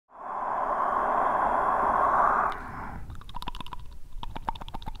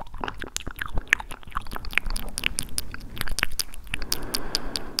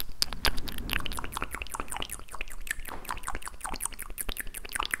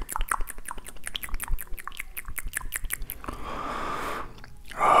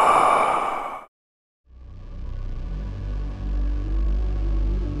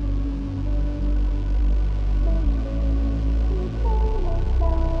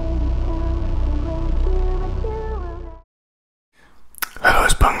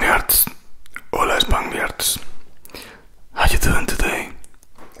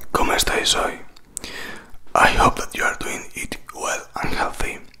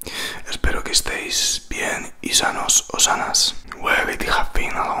que estéis bien y sanos o sanas. Well, it has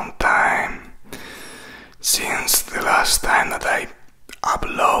been a long time since the last time that I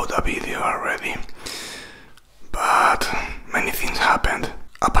upload a video already, but many things happened.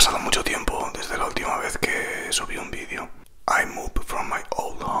 Ha pasado mucho tiempo desde la última vez que subí un vídeo. I moved from my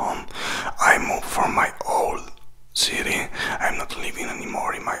old home, I moved from my old city, I'm not living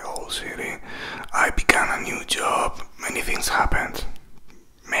anymore in my old city, I began a new job, many things happened,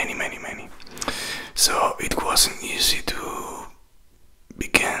 many. So it wasn't easy to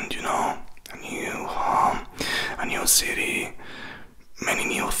begin, you know, a new home, a new city, many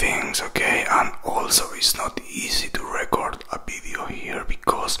new things, okay? And also it's not easy to record a video here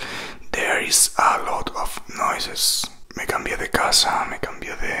because there is a lot of noises. Me cambié de casa, me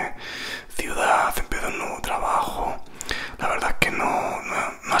cambié de ciudad, empecé un nuevo trabajo. La verdad que no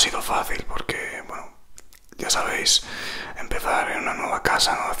ha sido fácil porque, bueno, ya sabéis, empezar en una nueva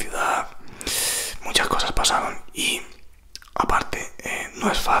casa, nueva ciudad, muchas cosas pasaron y aparte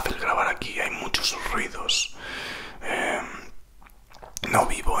no es fácil grabar aquí, hay muchos ruidos. No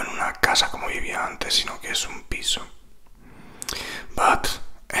vivo en una casa como vivía antes, sino que es un piso. But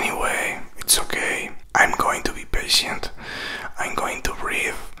anyway, it's okay. I'm going to be patient. I'm going to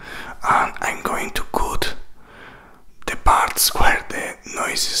breathe, and I'm going to cut the parts where the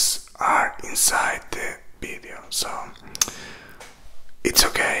noises are inside the video. So it's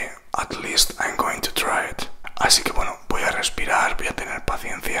okay. At least I'm going to try it. Así que bueno, voy a respirar, voy a tener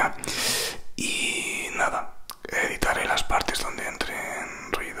paciencia y nada, editaré las partes donde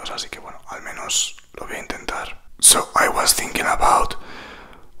entren ruidos, así que bueno, al menos lo voy a intentar. So I was thinking about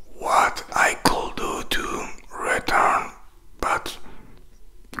what I could do to return, but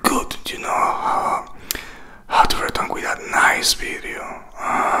good, you know, how to return with a nice video.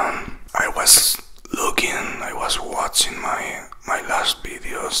 I was watching my last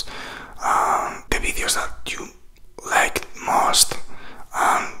videos, the videos that you liked most,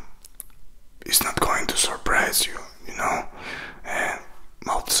 it's not going to surprise you, you know,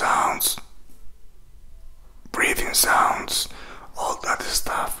 mouth sounds, breathing sounds, all that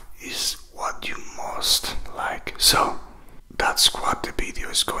stuff is what you most like. So that's what the video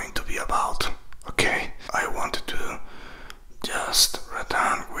is going to be about, okay? I wanted to just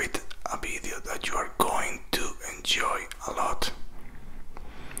return with a video that you are going to enjoy a lot.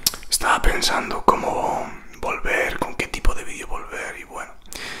 Estaba pensando cómo volver, con qué tipo de vídeo volver y bueno,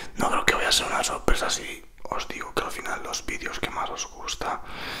 no creo que vaya a ser una sorpresa si os digo que al final los vídeos que más os gusta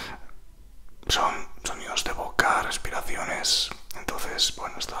son sonidos de boca, respiraciones. Entonces,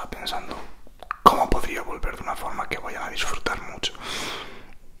 bueno, estaba pensando cómo podría volver de una forma que vayan a disfrutar mucho.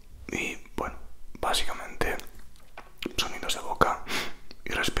 Y bueno, básicamente sonidos de boca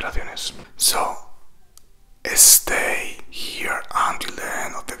y respiraciones. So, stay here until the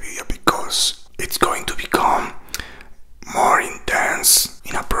end of the video because it's going to become more intense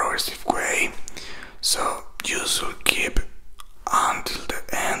in a progressive way. So you should keep until the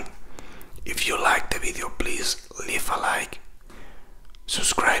end. If you like the video, please leave a like,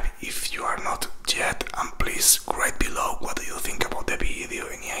 subscribe if you are not yet, and please write below what do you think about the video,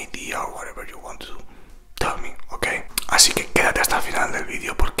 any idea or whatever you want to tell me, okay? Así que quédate hasta el final del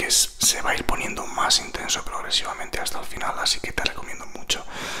vídeo porque se va a ir poniendo más intenso progresivamente hasta el final, así que te recomiendo mucho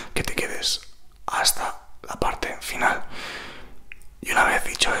que te quedes hasta la parte final. Y una vez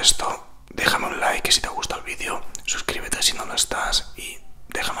dicho esto, déjame un like si te gusta el vídeo, suscríbete si no lo estás y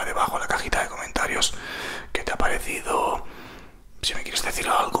déjame debajo en la cajita de comentarios qué te ha parecido, si me quieres decir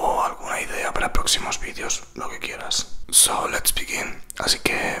algo, alguna idea para próximos vídeos, lo que quieras. So let's begin. Así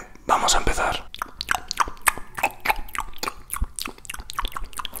que vamos a empezar.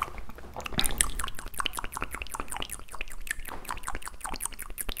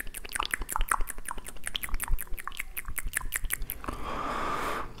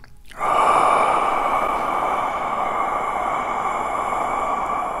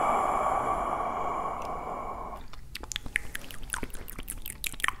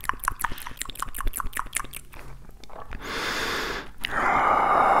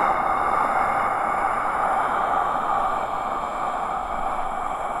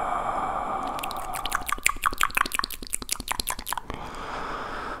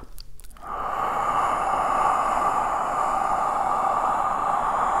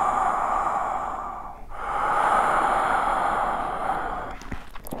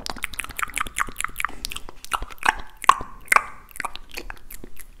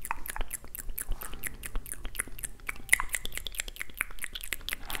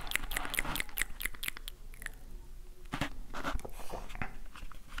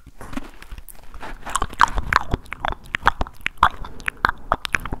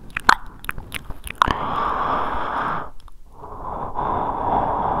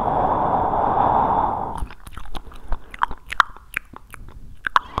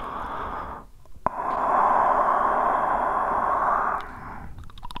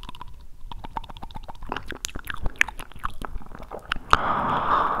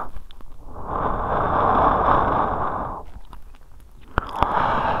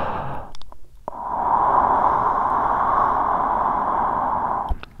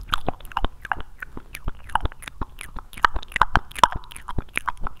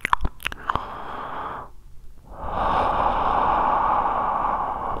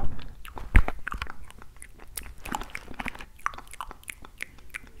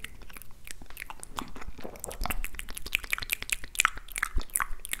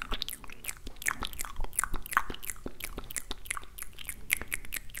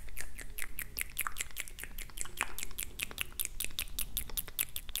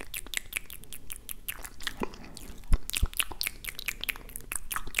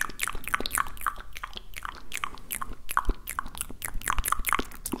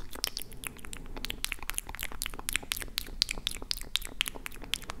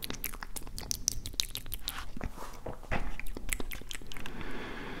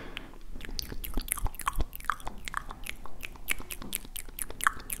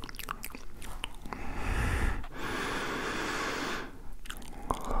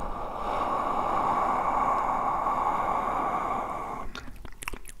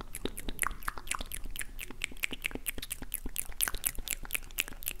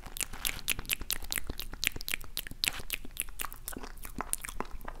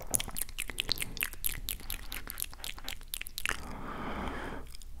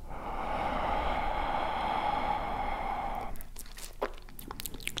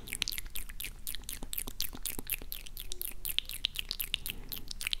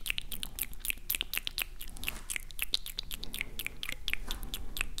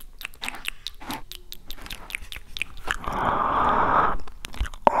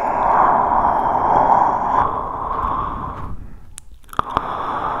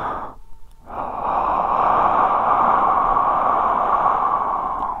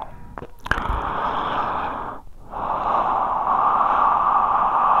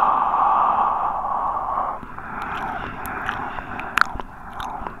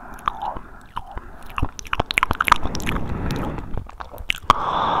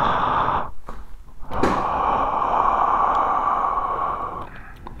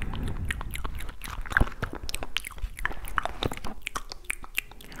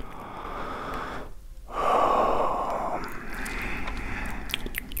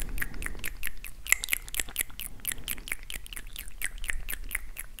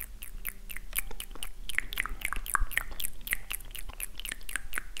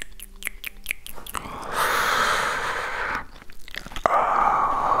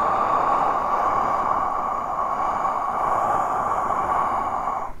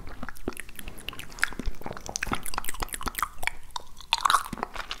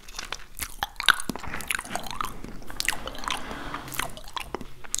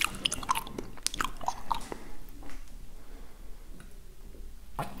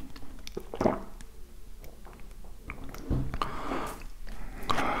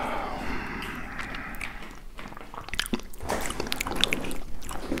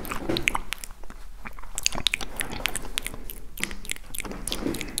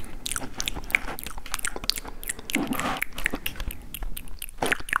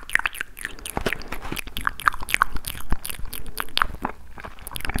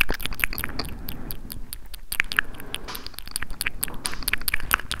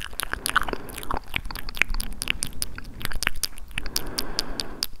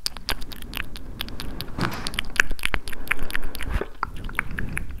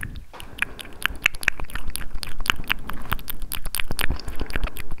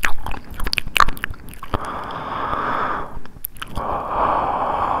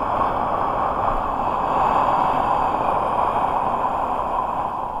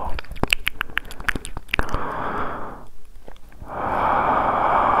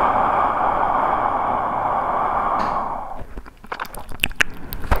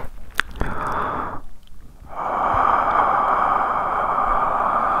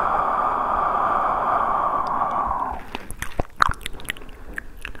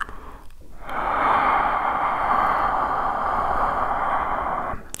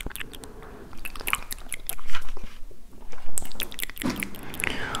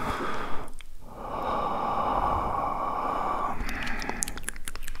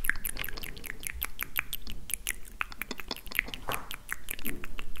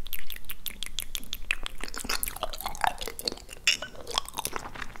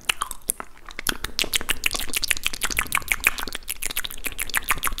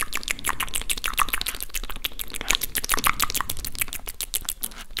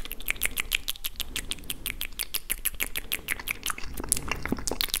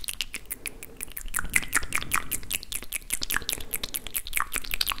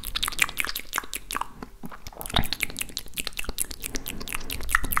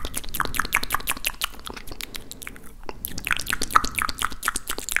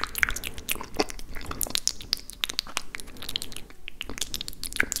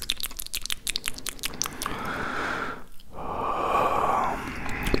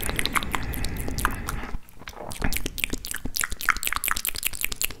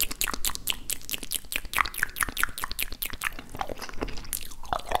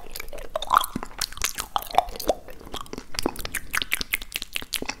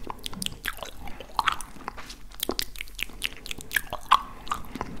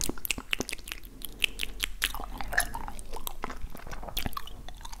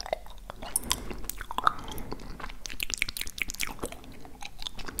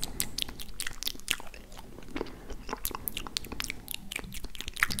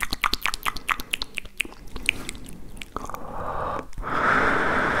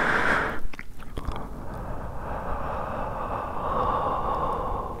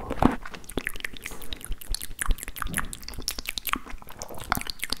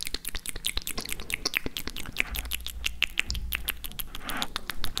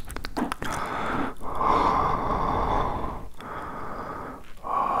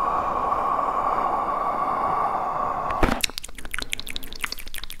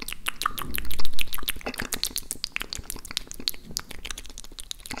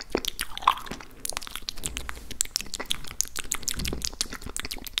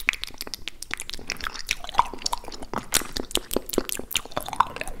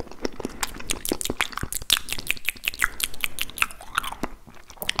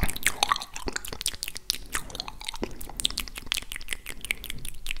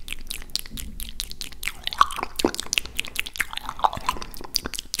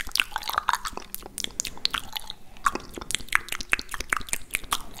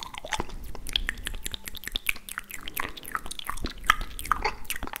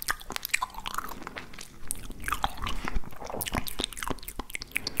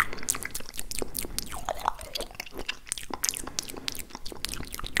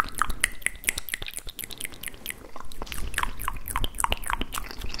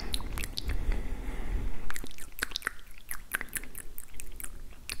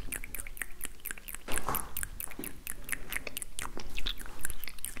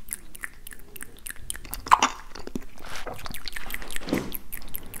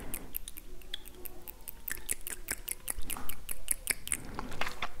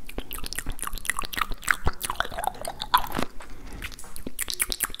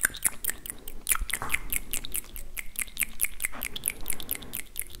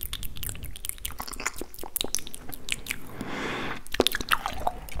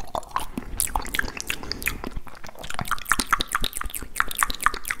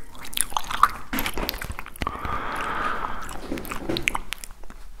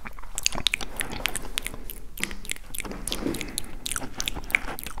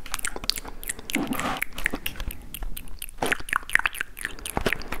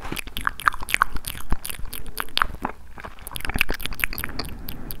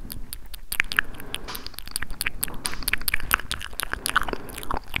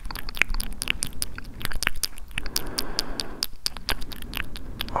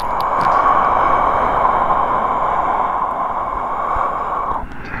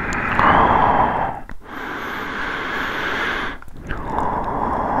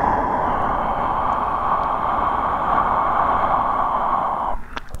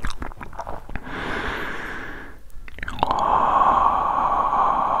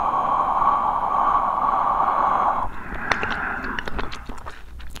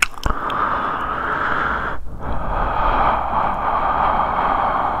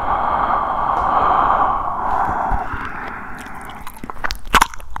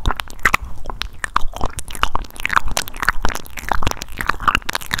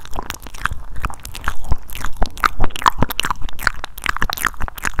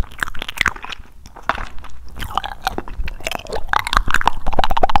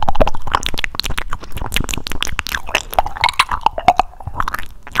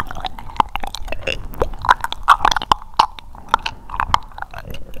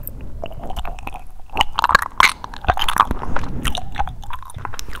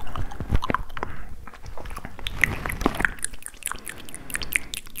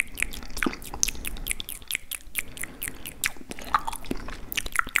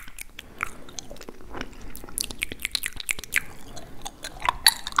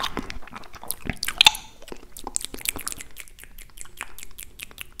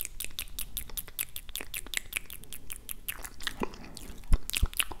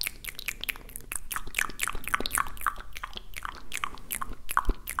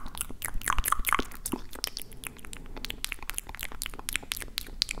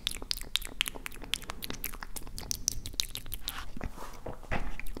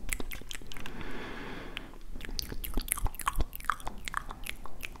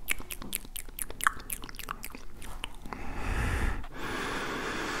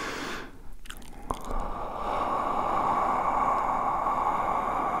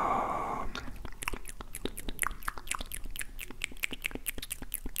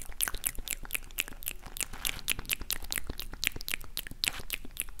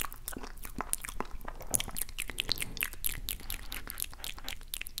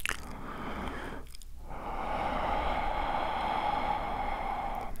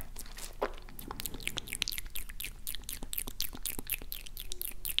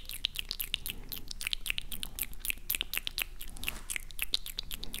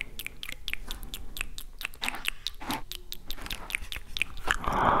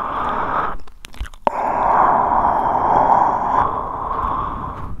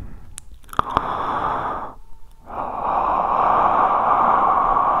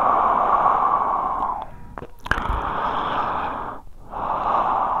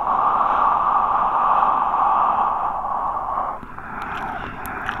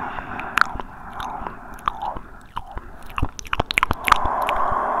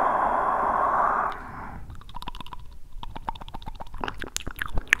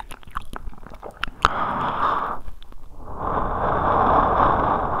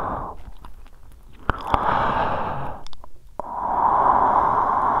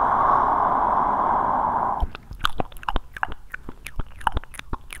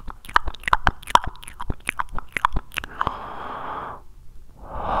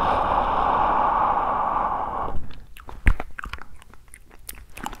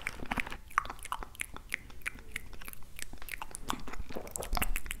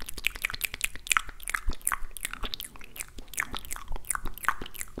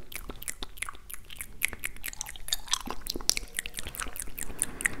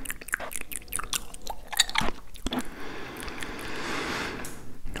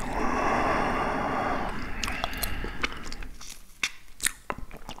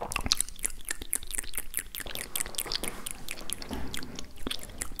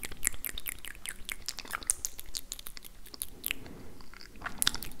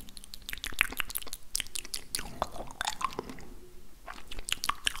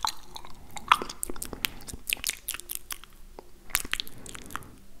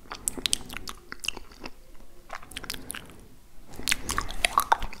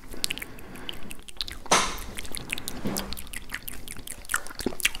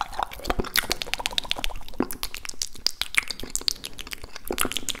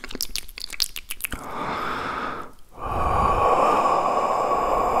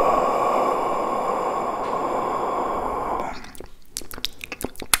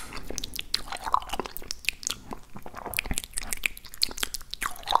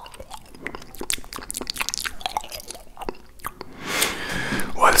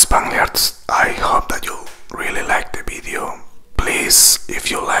 Spangliards, I hope that you really like the video. Please,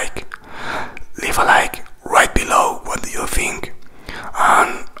 if you like, leave a like right below. What do you think?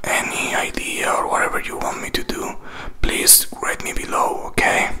 And any idea or whatever you want me to do, please write me below,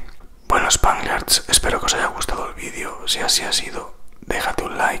 okay? Bueno, Spangliards, espero que os haya gustado el vídeo. Si así ha sido, déjate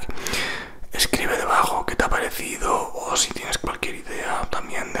un like. Escribe debajo qué te ha parecido, o si tienes cualquier idea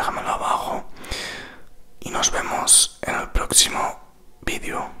también déjamelo abajo. Y nos vemos en el próximo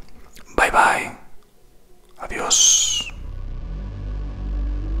vídeo. Bye bye. Adiós.